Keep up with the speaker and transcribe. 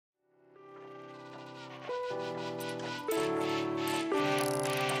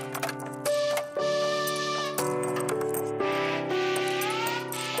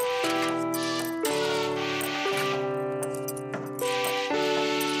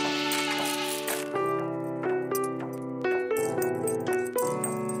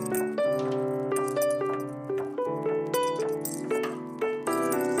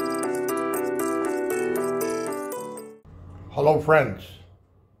Hello friends,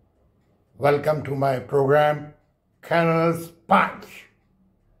 welcome to my program Colonel's Punch.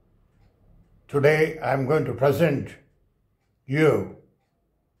 Today I am going to present you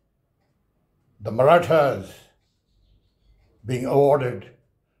the Marathas being awarded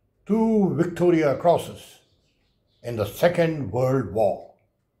 2 Victoria Crosses in the Second World War.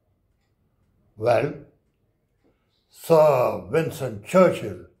 Well, Sir Winston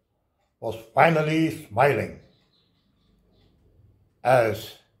Churchill was finally smiling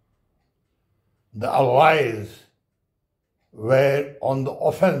as the Allies were on the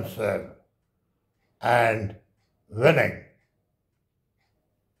offensive and winning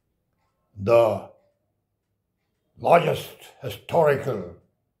the largest historical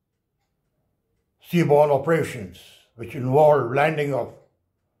seaborne operations, which involved landing of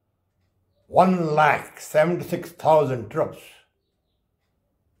 176,000 troops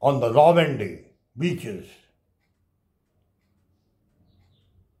on the Normandy beaches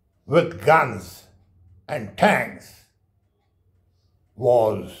with guns and tanks,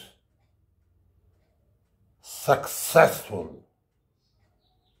 was successful,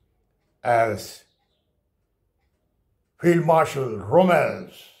 as Field Marshal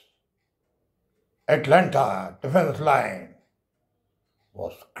Rommel's Atlanta defense line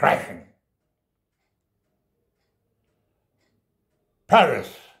was crashing.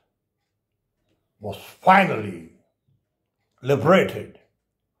 Paris was finally liberated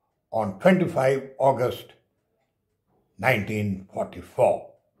on 25 August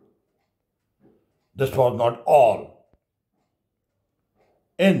 1944. This was not all.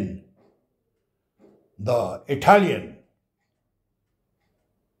 In the Italian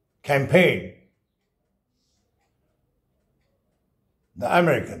campaign, the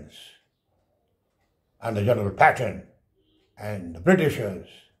Americans and the General Patton and the Britishers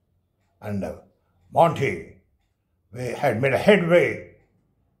and the Monty, they had made a headway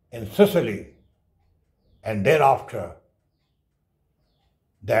in Sicily, and thereafter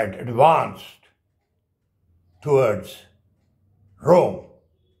that advanced towards Rome.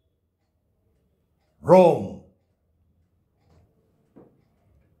 Rome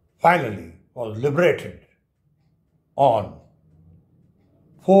finally was liberated on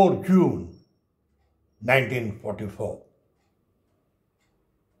 4 June 1944.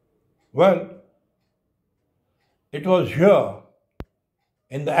 Well, it was here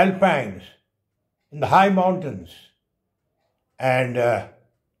in the Alpines, in the high mountains, and the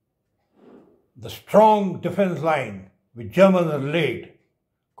strong defense line which Germans had laid,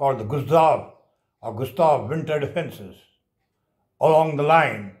 called the Gustav Winter Defenses, along the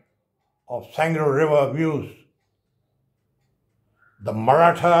line of Senio River.These. The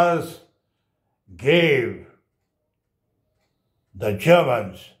Marathas gave the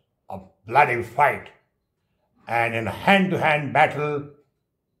Germans a bloody fight, and in a hand-to-hand battle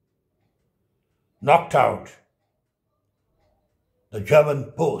knocked out the German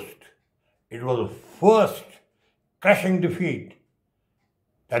post. It was the first crushing defeat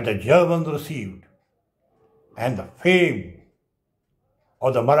that the Germans received, and the fame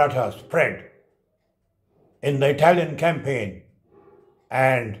of the Marathas spread in the Italian campaign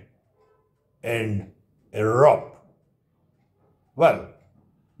and in Europe. Well,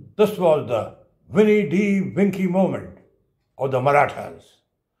 this was the Winnie D. Winky moment of the Marathas.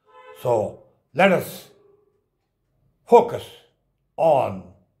 So let us focus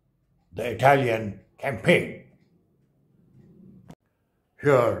on the Italian campaign.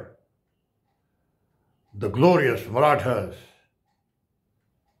 Here, the glorious Marathas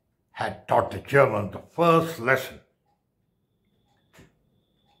had taught the Germans the first lesson.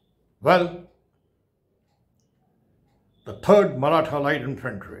 Well, the 3rd Maratha Light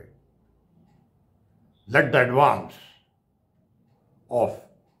Infantry led the advance of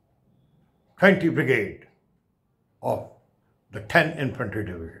 20 Brigade of the 10 Infantry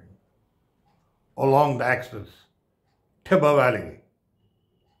Division along the axis Tiber Valley,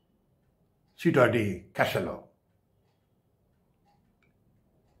 Citta De Castello.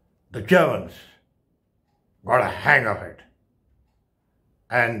 The Germans got a hang of it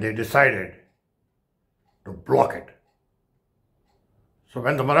and they decided to block it. So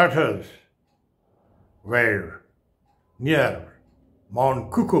when the Marathas were near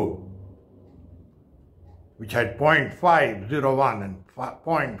Mount Kuku, which had .501 and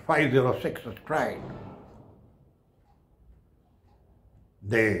 .506 as stride.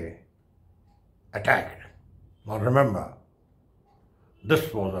 They attacked. Now remember,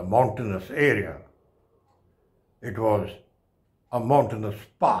 this was a mountainous area. It was a mountainous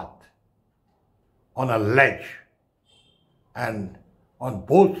path on a ledge, and on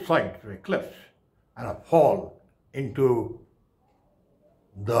both sides were cliffs and a fall into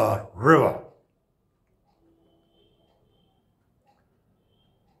the river.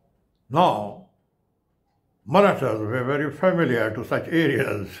 Now, Marathas were very familiar to such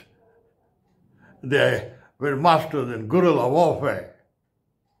areas. They were masters in guerrilla warfare.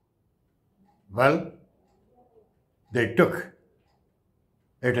 Well, they took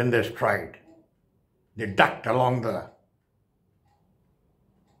it in their stride. They ducked along the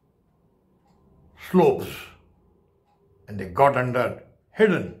slopes and they got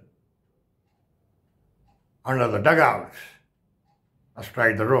hidden under the dugouts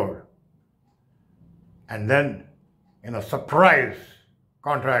astride the road. And then, in a surprise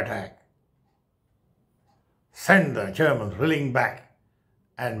counterattack, sent the Germans reeling back.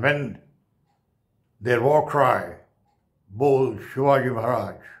 And when their war cry, Bol Shivaji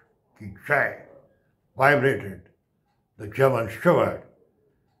Maharaj, Ki Jai, vibrated, the Germans shivered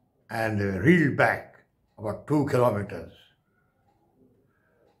and they reeled back about 2 kilometers.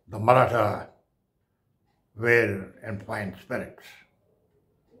 The Maratha were in fine spirits.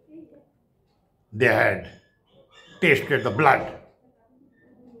 They had tasted the blood.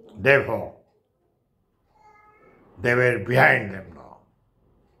 Therefore, they were behind them now.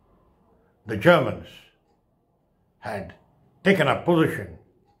 The Germans had taken a position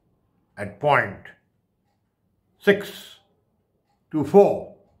at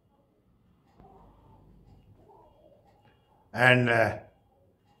 .624 and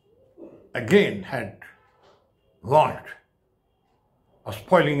again had launched a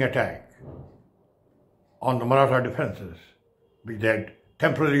spoiling attack on the Maratha defences, which they had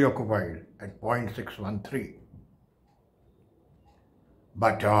temporarily occupied at .613.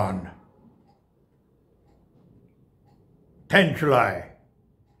 But on 10 July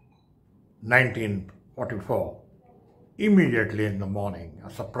 1944, immediately in the morning, a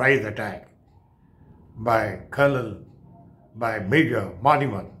surprise attack by Major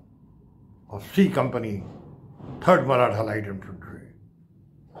Madiman of C Company, 3rd Maratha Light Infantry,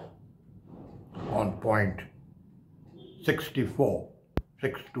 on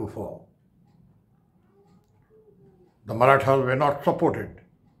 .624. The Marathas were not supported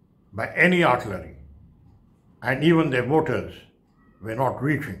by any artillery, and even their mortars were not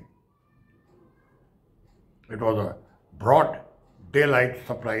reaching. It was a broad daylight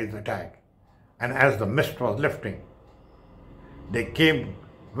surprise attack, and as the mist was lifting, they came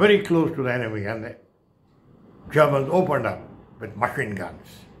very close to the enemy and the Germans opened up with machine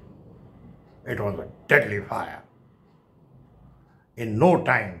guns. It was a deadly fire. In no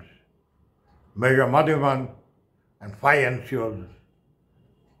time, Major Madiman and 5 NCOs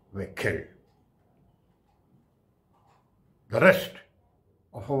were killed. The rest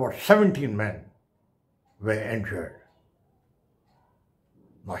of about 17 men were injured.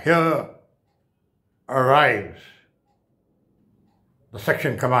 Now here arrives the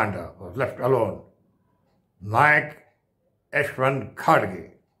section commander, was left alone, Naik Yeshwant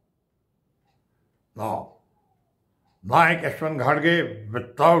Ghadge. Now, Naik Yeshwant Ghadge,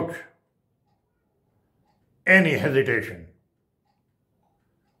 without any hesitation,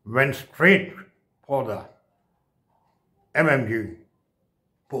 went straight for the MMG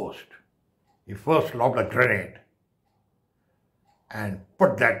post. He first lobbed a grenade and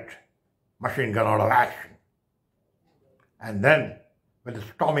put that machine gun out of action. And then, with a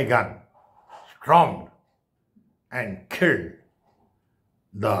Tommy gun, stormed and killed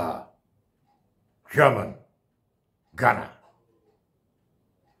the German gunner.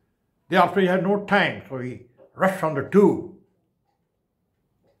 Thereafter he had no time, so he rushed on the 2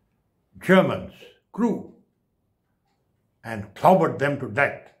 Germans' crew and clobbered them to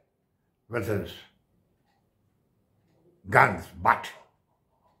death with his gun's butt.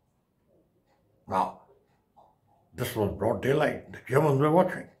 Now, this was broad daylight. The Germans were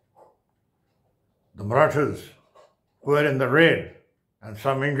watching. The Marathas who were in the raid and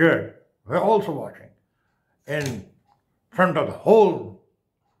some injured were also watching. In front of the whole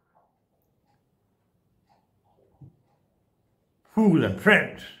fools and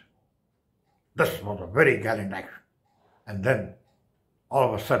friends, this was a very gallant action. And then,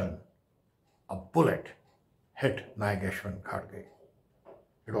 all of a sudden, a bullet hit Naik Yeshwant Ghadge.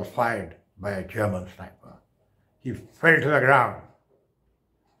 It was fired by a German sniper. He fell to the ground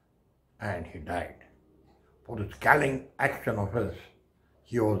and he died. For this gallant action of his,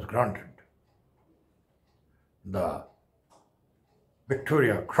 he was granted the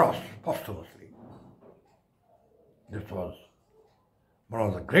Victoria Cross posthumously. This was one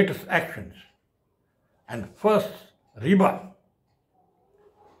of the greatest actions and first rebuff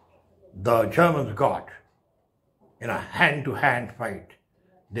the Germans got in a hand-to-hand fight.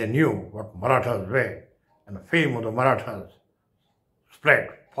 They knew what Marathas were, and the fame of the Marathas spread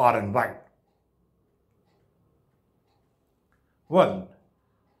far and wide. Well,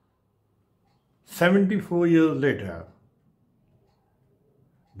 74 years later,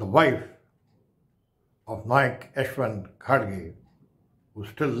 the wife of Naik Yeshwant Ghadge, who is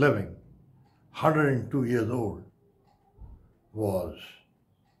still living, 102 years old, was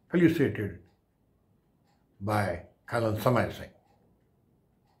felicitated by Colonel Samay Singh.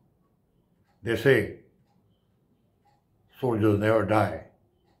 They say soldiers never die,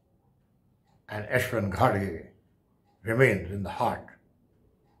 and Yeshwant Ghadge remains in the heart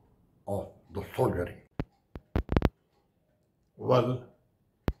of the soldiery. Well,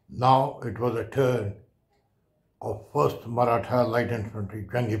 now it was a turn of 1st Maratha Light Infantry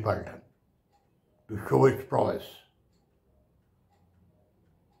Jangi Paltan to show its prowess.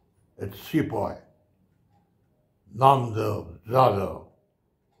 Its Sepoy Namdeo Jadhav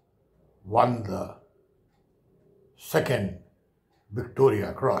won the 2nd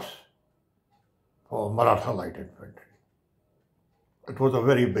Victoria Cross for Maratha Light Infantry. It was a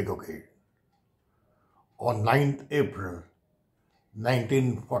very big occasion. On 9th April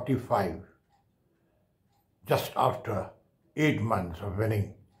 1945, just after 8 months of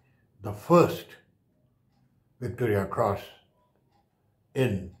winning the first Victoria Cross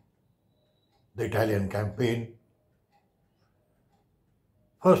in the Italian campaign,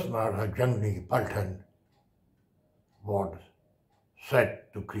 1st Maratha Jangi Paltan was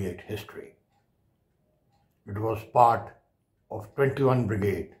set to create history. It was part of 21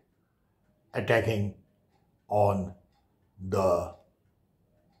 Brigade attacking on the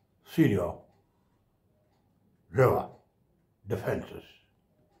Senio River defenses.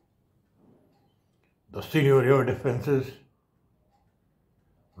 The Senio River defenses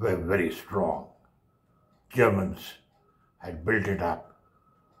were very strong. Germans had built it up.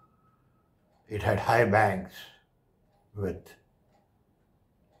 It had high banks with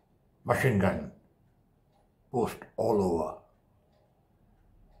machine gun posts all over.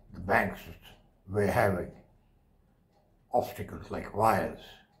 The banks were having obstacles like wires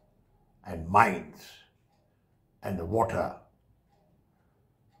and mines, and the water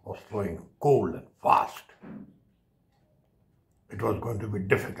was flowing cold and fast. It was going to be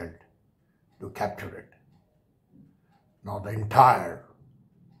difficult to capture it. Now the entire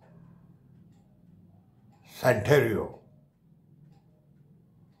Santerio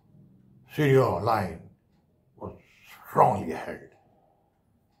Senio line was strongly held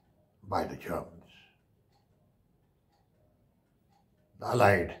by the Germans. The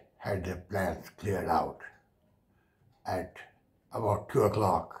Allied had their plans cleared out. At about 2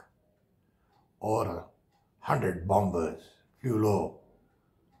 o'clock, over 100 bombers flew low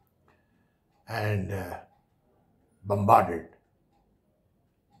and bombarded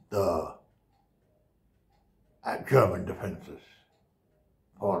the German defenses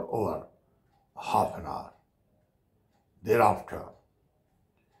for over half an hour. Thereafter,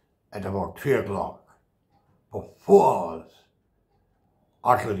 at about 3 o'clock, for 4 hours,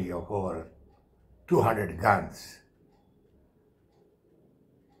 artillery of over 200 guns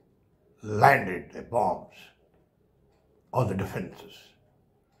landed the bombs on the defenses.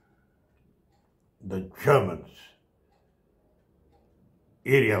 The Germans'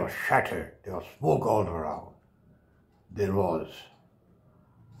 area was shattered. There was smoke all around. There was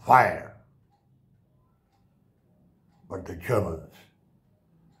fire. But the Germans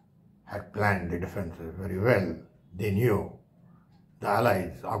had planned the defenses very well. They knew the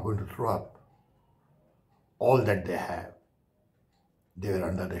Allies are going to throw up all that they have. They were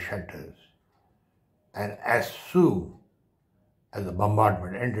under the shelters. And as soon as the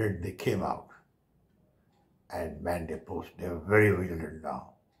bombardment ended, they came out and manned their post. They were very vigilant now.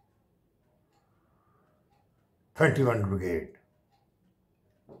 21 Brigade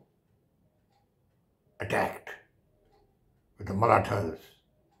attacked with the Marathas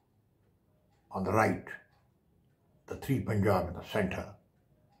on the right, the 3 Punjab in the center,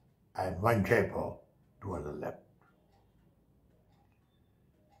 and 1 Jaipur towards the left.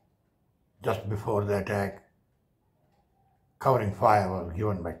 Just before the attack, covering fire was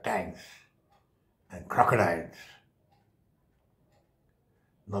given by tanks and crocodiles.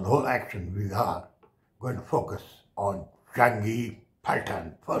 Now the whole action, we are going to focus on Jangi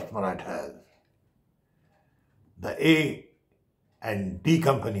Paltan, 1st Marathas. the A and D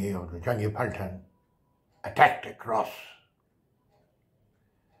company of the Jangi Paltan attacked across.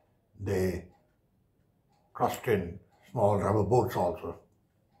 They crossed in small rubber boats also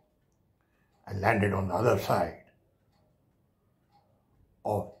and landed on the other side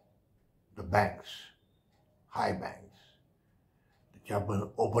of the banks, high banks. The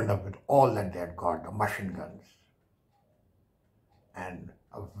Germans opened up with all that they had got, the machine guns, and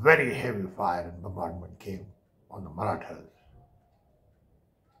a very heavy fire and bombardment came on the Marathas.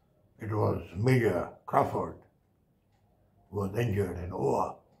 It was Major Crawford who was injured, and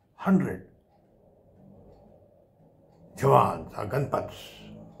over 100 Jawans or Ganpats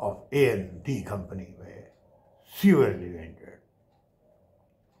of A and D company were severely injured.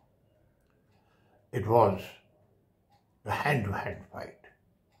 It was a hand-to-hand fight.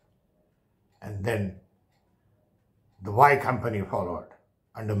 And then the Y company followed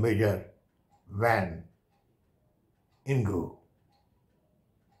under Major Van Ingu.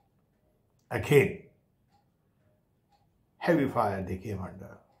 Again, heavy fire they came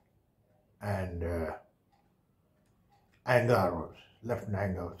under, and Lieutenant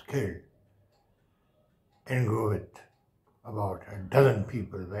Anger was killed. Ingu with about a dozen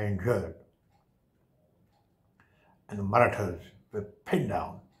people were injured, and the Marathas were pinned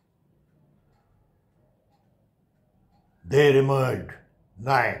down. There emerged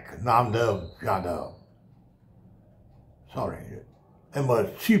Naik Namdeo Jadhav.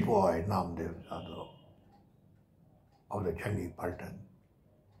 Emerged Sepoy Namdeo Jadhav of the Jangi Paltan.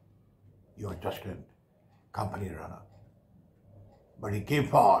 He was just a company runner. But he came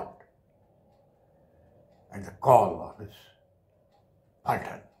forward at the call of his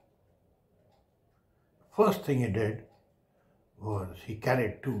Paltan. First thing he did was he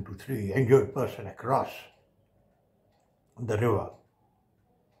carried 2 to 3 injured persons across the river.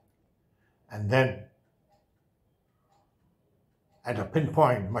 And then at a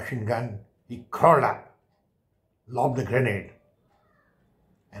pinpoint machine gun, he crawled up, lobbed the grenade,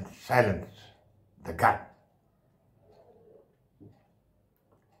 and silenced the gun.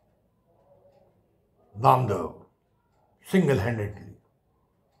 Namdeo single-handedly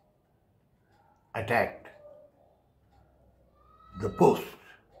attacked the post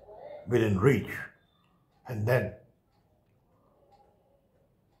within reach, and then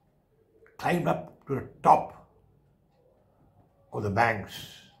climbed up to the top of the banks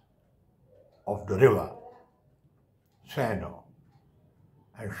of the river, Senio,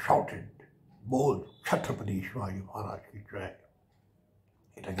 and shouted, "Bol Chhatrapati Shivaji Maharaj ki jai."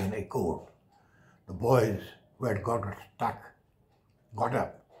 It again echoed. The boys who had got stuck got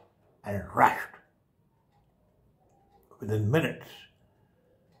up and rushed. Within minutes,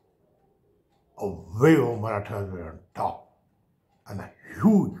 a wave of Marathas were on top, and a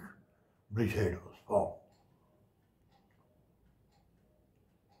huge brigade was formed.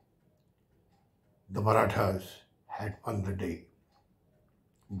 The Marathas had won the day.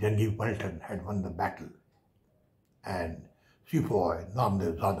 Jangi Paltan had won the battle, and Sepoy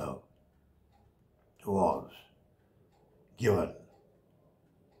Namdeo Jadhav was given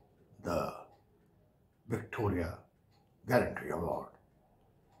the Victoria Gallantry Award.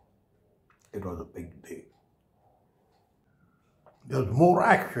 It was a big day. There was more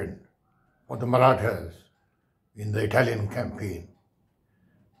action for the Marathas in the Italian campaign.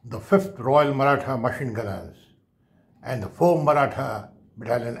 The 5th Royal Maratha Machine Gunners and the 4th Maratha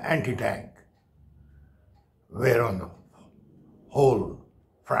Battalion anti-tank were on the whole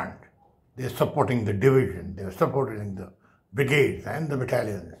front. They were supporting the division, they were supporting the brigades and the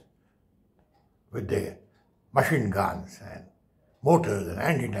battalions with their machine guns and mortars and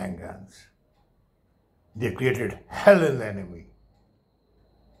anti-tank guns. They created hell in the enemy,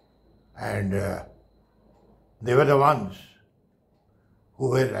 and they were the ones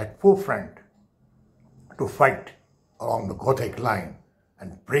who were at forefront to fight along the Gothic line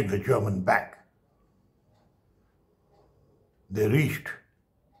and break the German back. They reached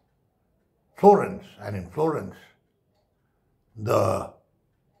Florence, and in Florence, the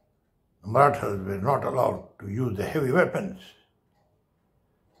Marathas were not allowed to use the heavy weapons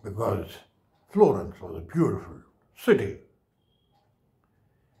because Florence was a beautiful city,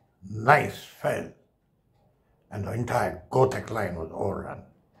 nice fell, and the entire Gothic line was overrun.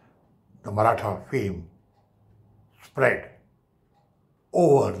 The Maratha fame spread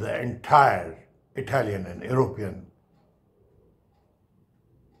over the entire Italian and European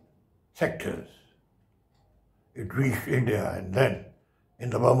sectors. It reached India, and then in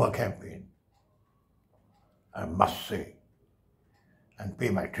the Burma campaign, I must say and pay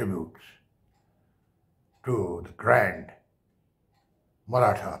my tributes to the grand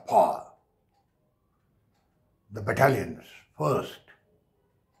Maratha power, the battalions. First,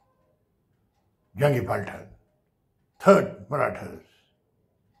 Jangi Paltan. Third, Marathas.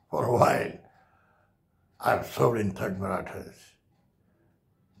 For a while, I've served in third Marathas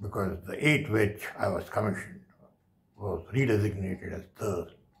because the 8th which I was commissioned was redesignated as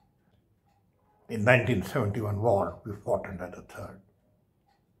third. In 1971 war, we fought under the third.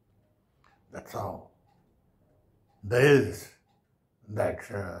 That's how. There is that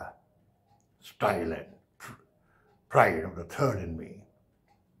style and pride of the third in me.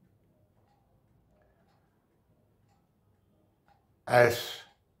 As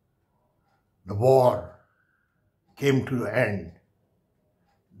the war came to the end,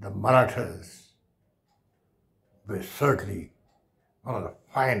 the Marathas were certainly one of the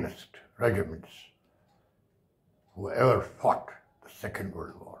finest regiments who ever fought the Second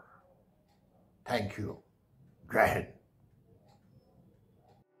World War. Thank you. Jai Hind.